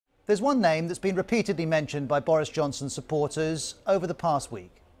There's one name that's been repeatedly mentioned by Boris Johnson's supporters over the past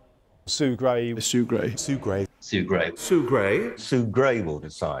week. Sue Gray. Sue Gray. Sue Gray. Sue Gray. Sue Gray. Sue Gray will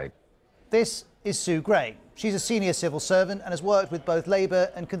decide. This is Sue Gray. She's a senior civil servant and has worked with both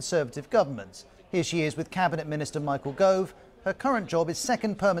Labour and Conservative governments. Here she is with Cabinet Minister Michael Gove. Her current job is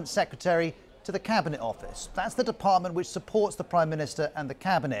Second Permanent Secretary to the Cabinet Office. That's the department which supports the Prime Minister and the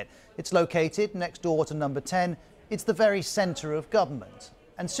Cabinet. It's located next door to number 10. It's the very centre of government.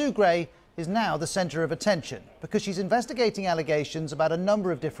 And Sue Gray is now the centre of attention because she's investigating allegations about a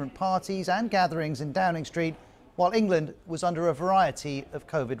number of different parties and gatherings in Downing Street while England was under a variety of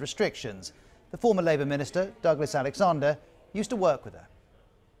COVID restrictions. The former Labour Minister, Douglas Alexander, used to work with her.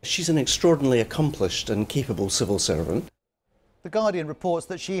 She's an extraordinarily accomplished and capable civil servant. The Guardian reports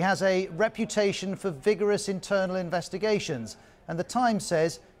that she has a reputation for vigorous internal investigations, and The Times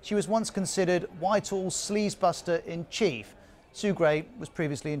says she was once considered Whitehall's sleazebuster-in-chief. Sue Gray was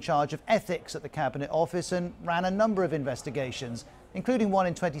previously in charge of ethics at the Cabinet Office and ran a number of investigations, including one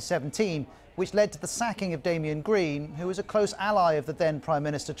in 2017, which led to the sacking of Damien Green, who was a close ally of the then Prime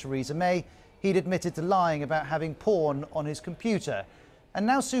Minister Theresa May. He'd admitted to lying about having porn on his computer. And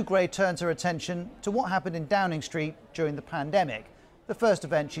now Sue Gray turns her attention to what happened in Downing Street during the pandemic. The first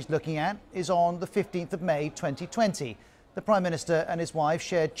event she's looking at is on the 15th of May 2020. The Prime Minister and his wife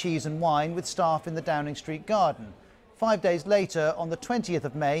shared cheese and wine with staff in the Downing Street garden. 5 days later, on the 20th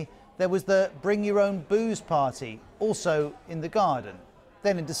of May, there was the Bring Your Own Booze party, also in the garden.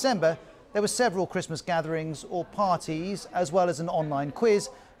 Then in December, there were several Christmas gatherings or parties, as well as an online quiz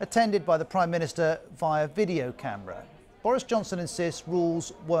attended by the Prime Minister via video camera. Boris Johnson insists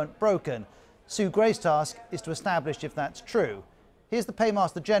rules weren't broken. Sue Gray's task is to establish if that's true. Here's the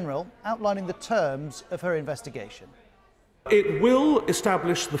Paymaster General outlining the terms of her investigation. It will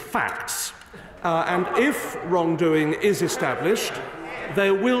establish the facts, and if wrongdoing is established,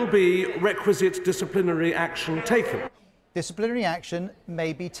 there will be requisite disciplinary action taken. Disciplinary action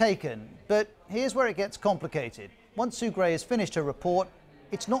may be taken, but here's where it gets complicated. Once Sue Gray has finished her report,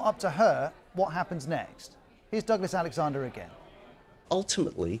 it's not up to her what happens next. Here's Douglas Alexander again.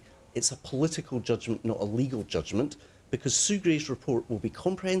 Ultimately, it's a political judgment, not a legal judgment, because Sue Gray's report will be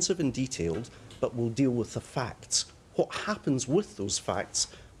comprehensive and detailed, but will deal with the facts. What happens with those facts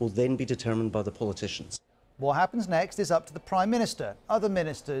will then be determined by the politicians. What happens next is up to the Prime Minister, other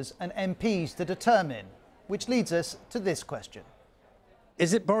ministers and MPs to determine, which leads us to this question.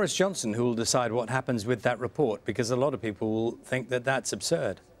 Is it Boris Johnson who will decide what happens with that report? Because a lot of people will think that that's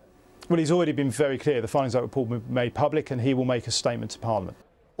absurd. Well, he's already been very clear. The findings of that report will be made public and he will make a statement to Parliament.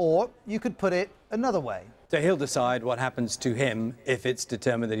 Or you could put it another way. So he'll decide what happens to him if it's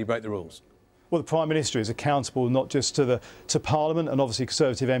determined that he broke the rules? Well, the Prime Minister is accountable not just to Parliament and obviously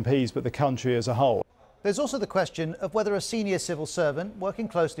Conservative MPs, but the country as a whole. There's also the question of whether a senior civil servant working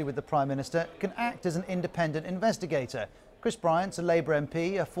closely with the Prime Minister can act as an independent investigator. Chris Bryant's a Labour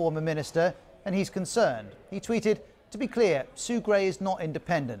MP, a former minister, and he's concerned. He tweeted, "To be clear, Sue Gray is not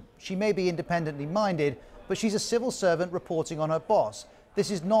independent. She may be independently minded, but she's a civil servant reporting on her boss.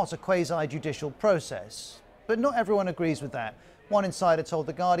 This is not a quasi-judicial process." But not everyone agrees with that. One insider told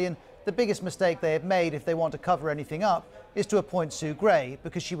The Guardian the biggest mistake they have made if they want to cover anything up is to appoint Sue Gray,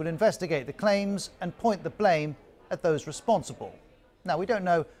 because she will investigate the claims and point the blame at those responsible. Now, we don't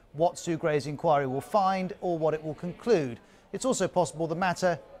know what Sue Gray's inquiry will find or what it will conclude. It's also possible the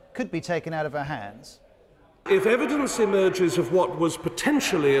matter could be taken out of her hands. If evidence emerges of what was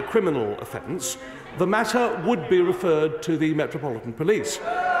potentially a criminal offence, the matter would be referred to the Metropolitan Police,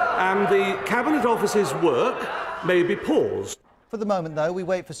 and the Cabinet Office's work may be paused. For the moment, though, we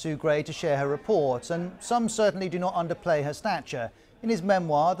wait for Sue Gray to share her report, and some certainly do not underplay her stature. In his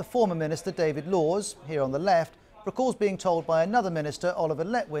memoir, the former minister, David Laws, here on the left, recalls being told by another minister, Oliver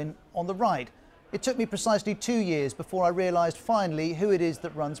Letwin, on the right, "It took me precisely 2 years before I realised finally who it is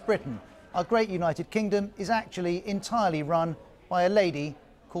that runs Britain. Our great United Kingdom is actually entirely run by a lady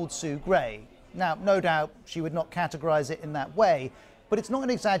called Sue Gray." Now, no doubt she would not categorise it in that way, but it's not an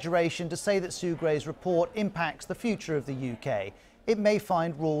exaggeration to say that Sue Gray's report impacts the future of the UK. It may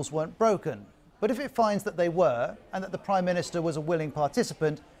find rules weren't broken, but if it finds that they were, and that the Prime Minister was a willing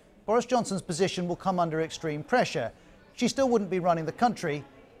participant, Boris Johnson's position will come under extreme pressure. She still wouldn't be running the country,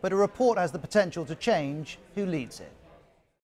 but a report has the potential to change who leads it.